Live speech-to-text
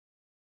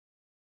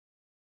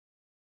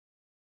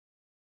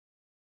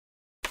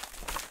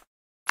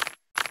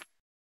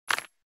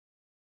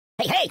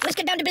Hey, let's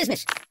get down to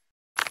business.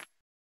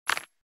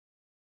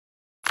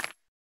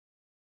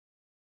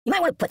 You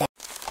might want to put that.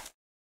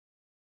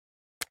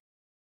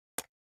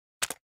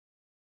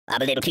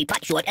 I'm a little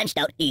teapot, short and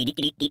stout.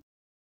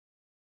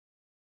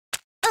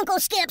 Uncle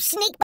Skip,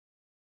 sneak.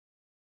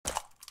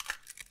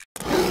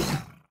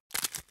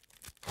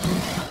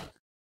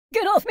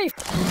 Get off me!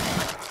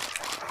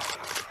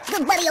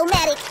 The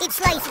Buddy-O-Matic, it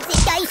slices,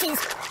 it dices.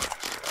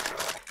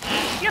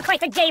 You're quite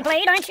the gay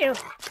blade, aren't you?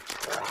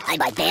 I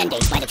buy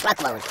Band-Aids by the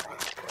truckload.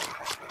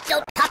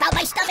 Don't pop out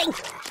my stuffing!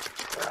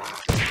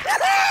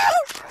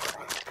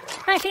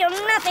 I feel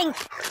nothing.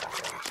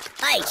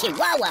 Hi,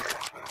 Chihuahua.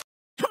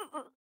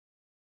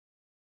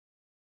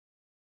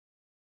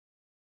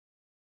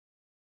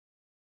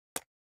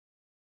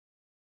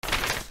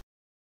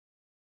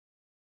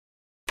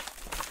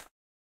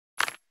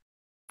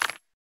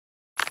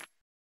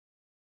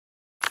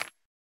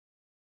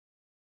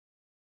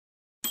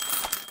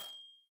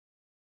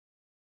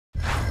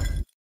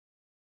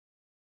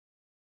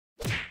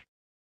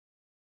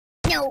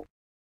 No.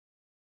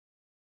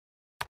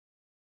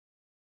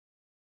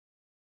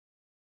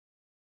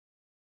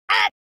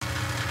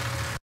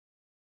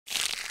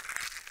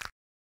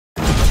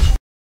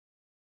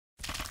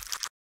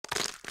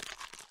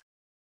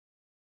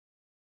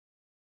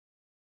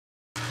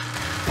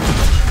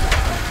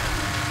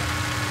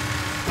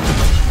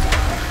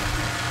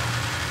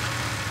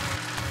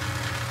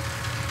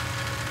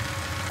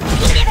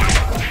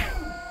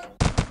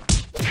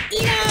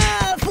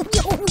 Enough!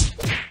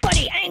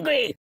 Buddy,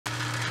 angry!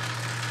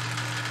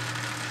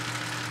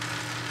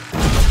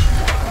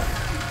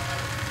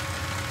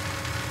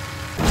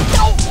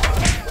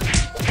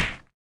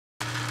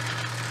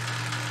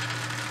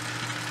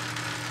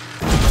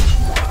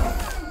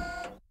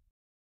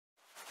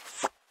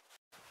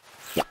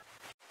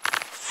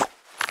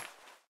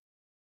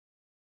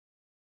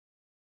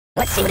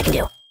 Let's see what it can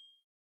do.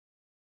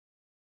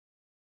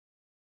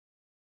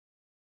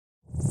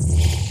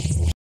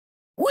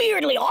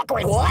 Weirdly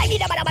awkward.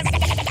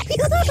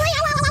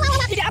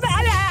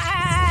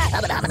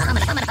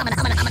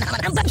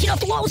 I'm bouncing off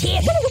the walls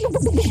here.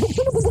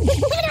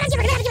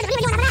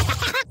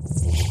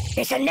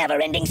 It's a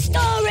never-ending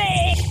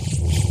story.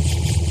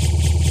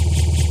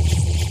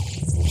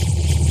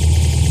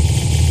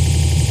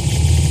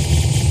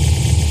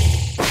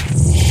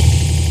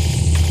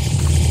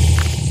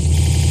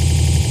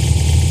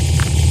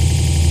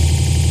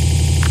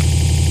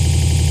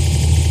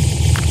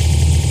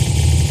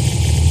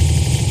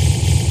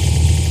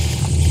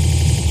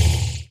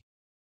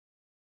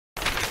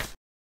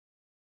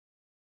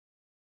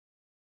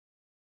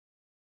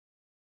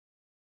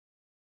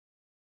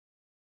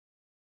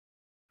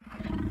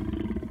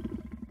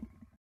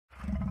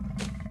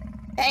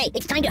 Hey,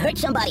 it's time to hurt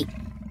somebody.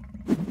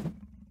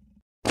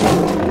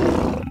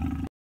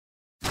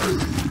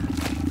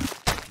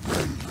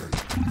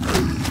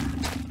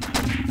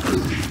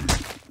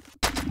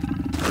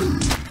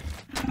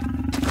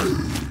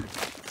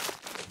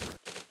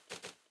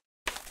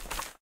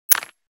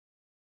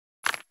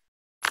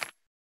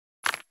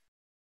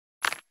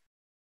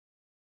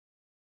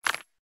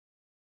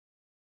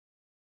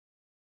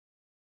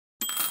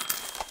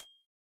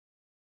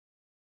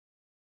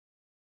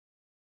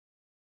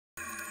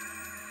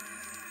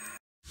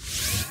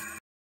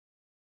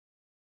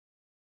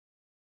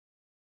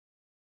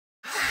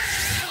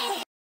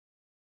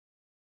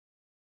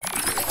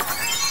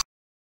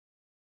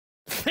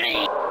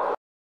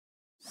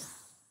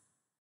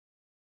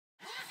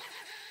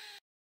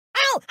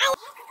 Ow! Ow!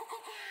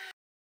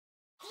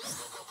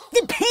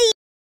 The pain!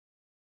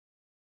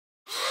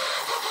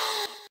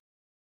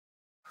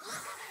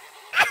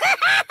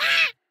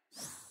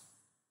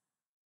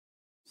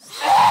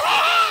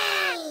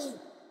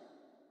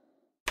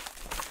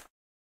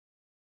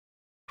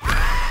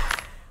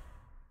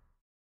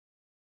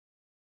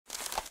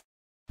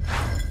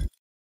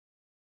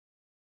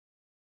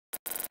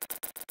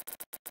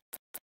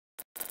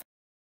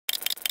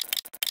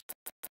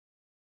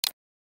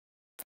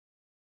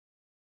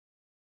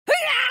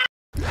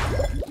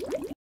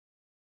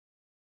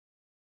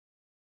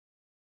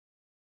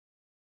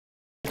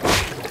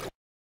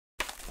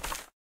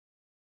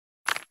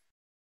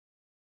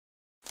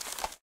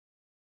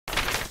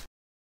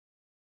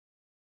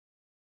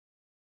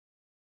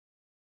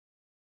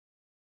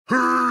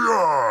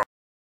 Hiya!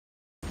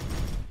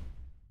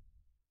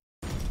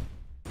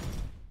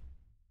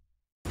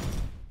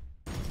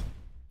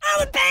 Oh,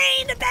 the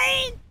pain! The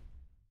pain!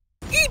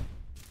 Eep.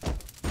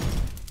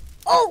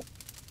 Oh!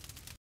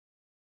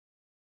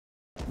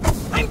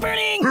 I'm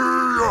burning!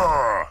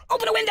 Hiya!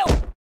 Open a window!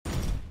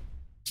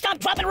 Stop,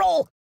 drop, and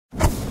roll!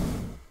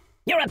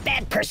 You're a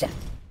bad person.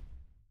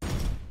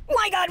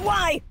 My God,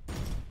 why?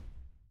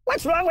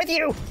 What's wrong with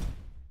you?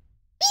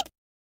 Beep!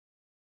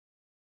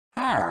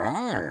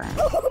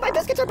 Oh, my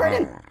biscuits are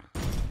burning!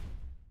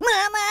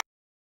 Mama!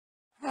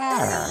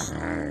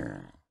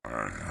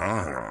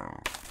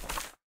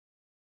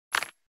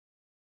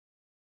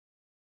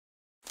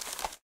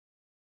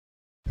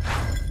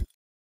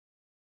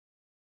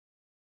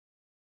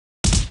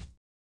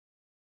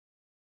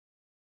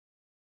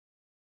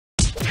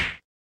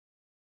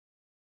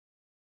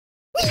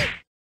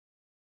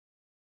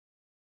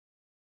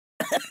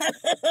 I'm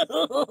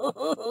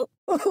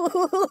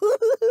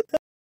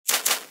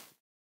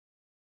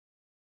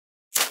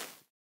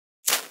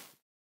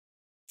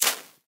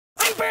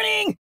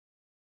burning!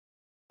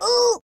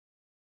 Ooh!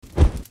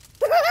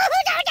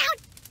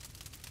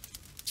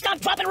 Stop,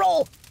 drop, and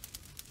roll!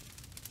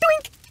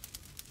 Doink!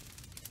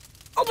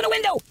 Open a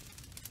window!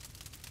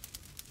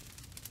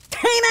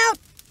 Time out!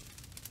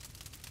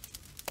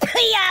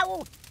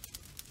 Yow!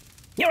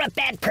 You're a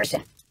bad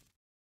person.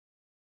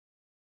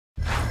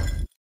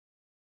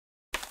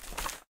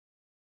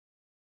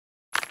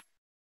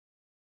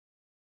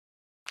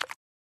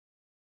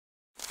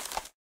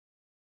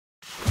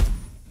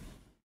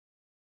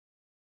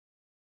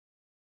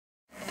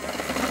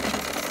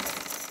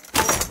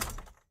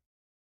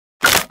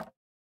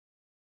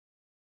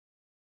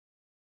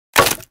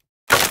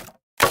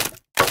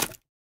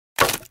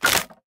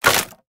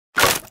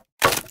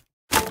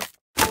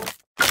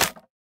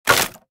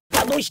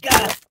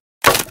 Babushka!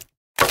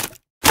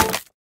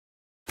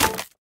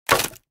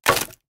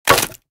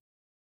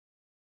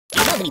 Do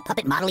you know of any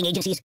puppet modeling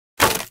agencies?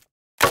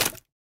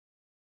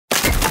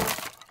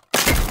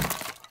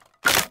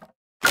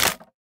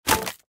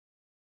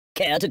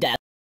 Care to death.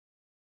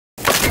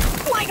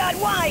 My God,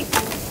 why?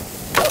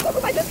 Oh,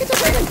 my biscuits are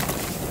burning!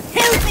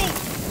 Help me!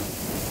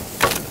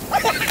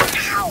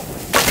 Ow!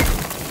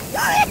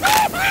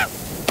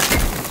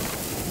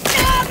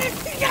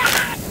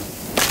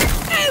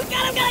 Oh,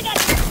 God!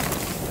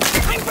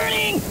 I'm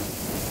burning!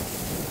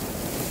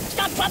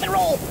 Stop, drop, and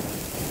roll!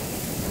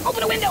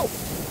 Open a window!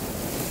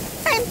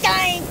 I'm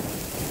dying!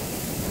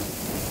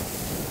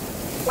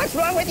 What's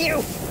wrong with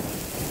you?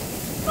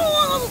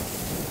 Oh!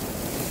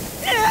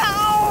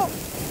 No!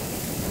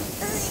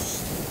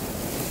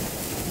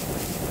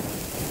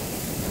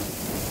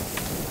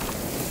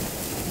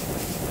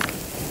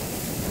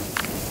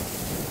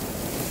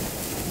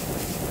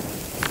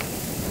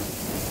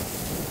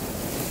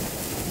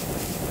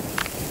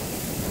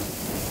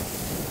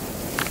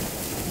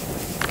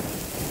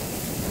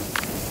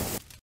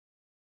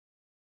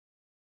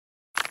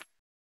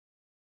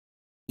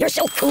 You're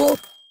so cool!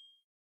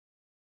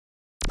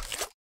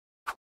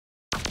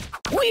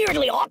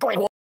 Weirdly awkward.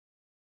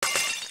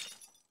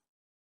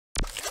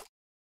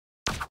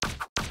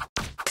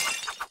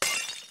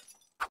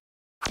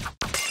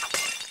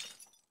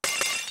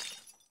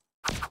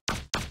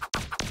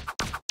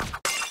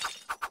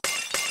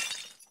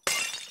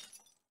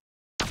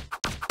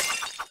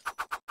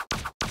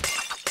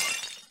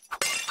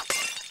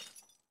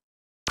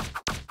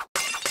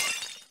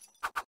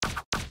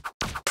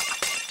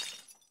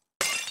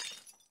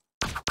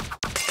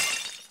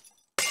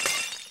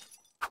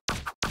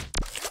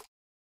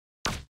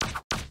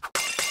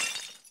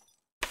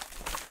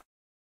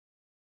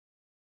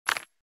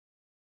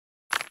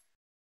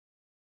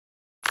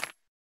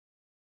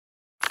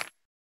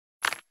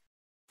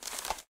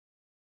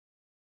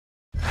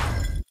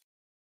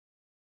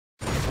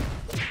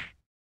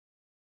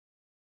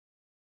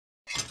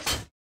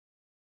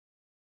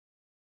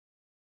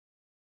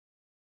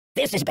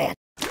 This is bad.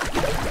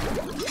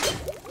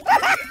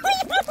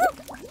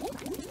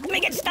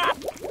 Make it stop!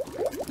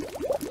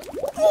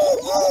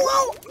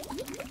 Oh!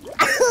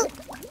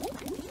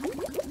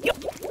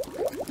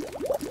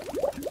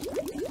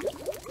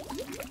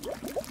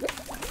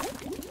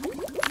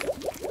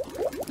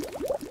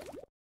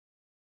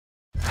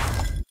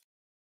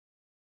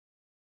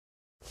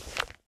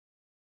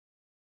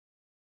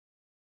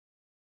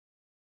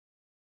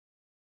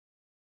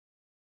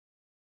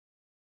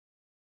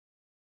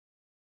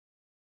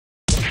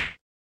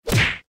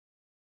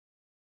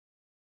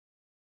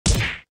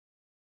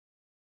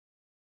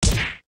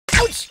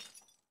 Ouch!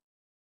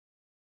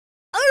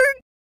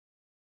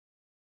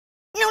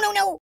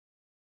 No!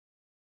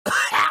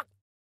 Stop!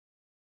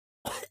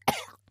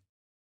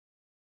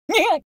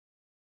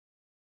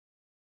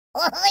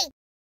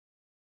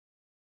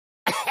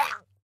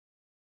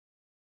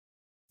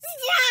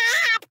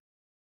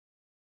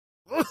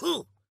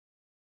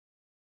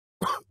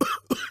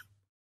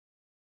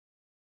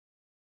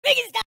 Make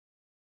it stop!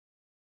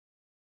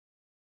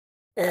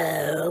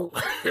 Oh.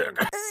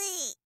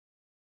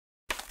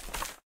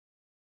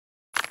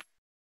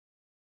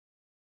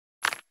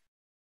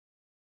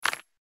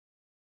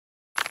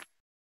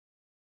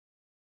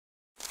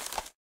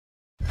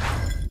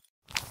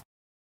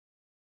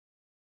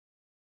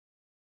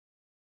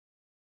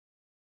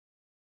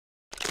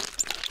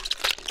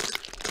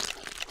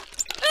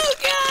 Oh,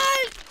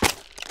 God!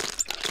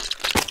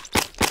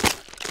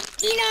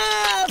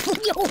 Enough!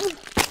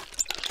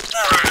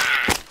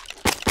 Ah!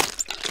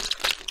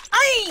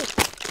 Ay!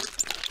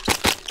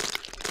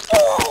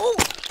 Oh!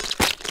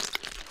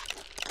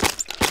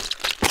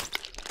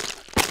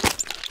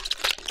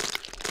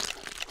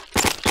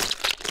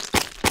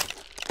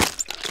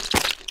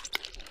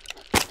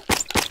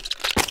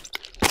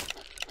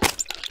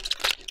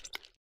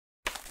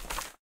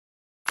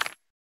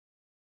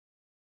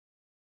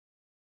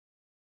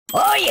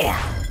 Oh, yeah!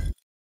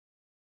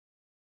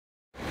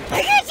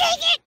 I can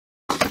take it!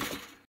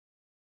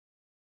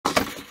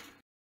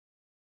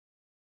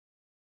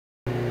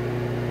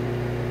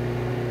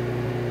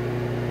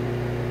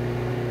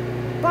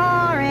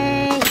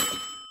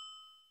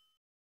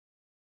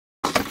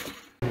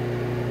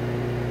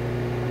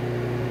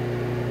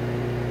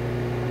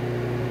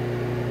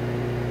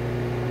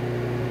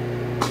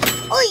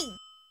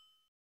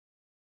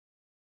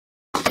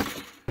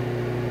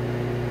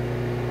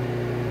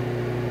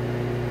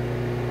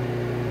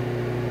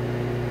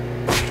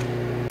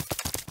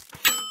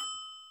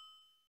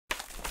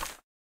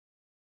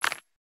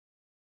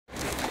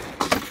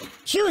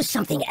 Choose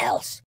something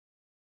else.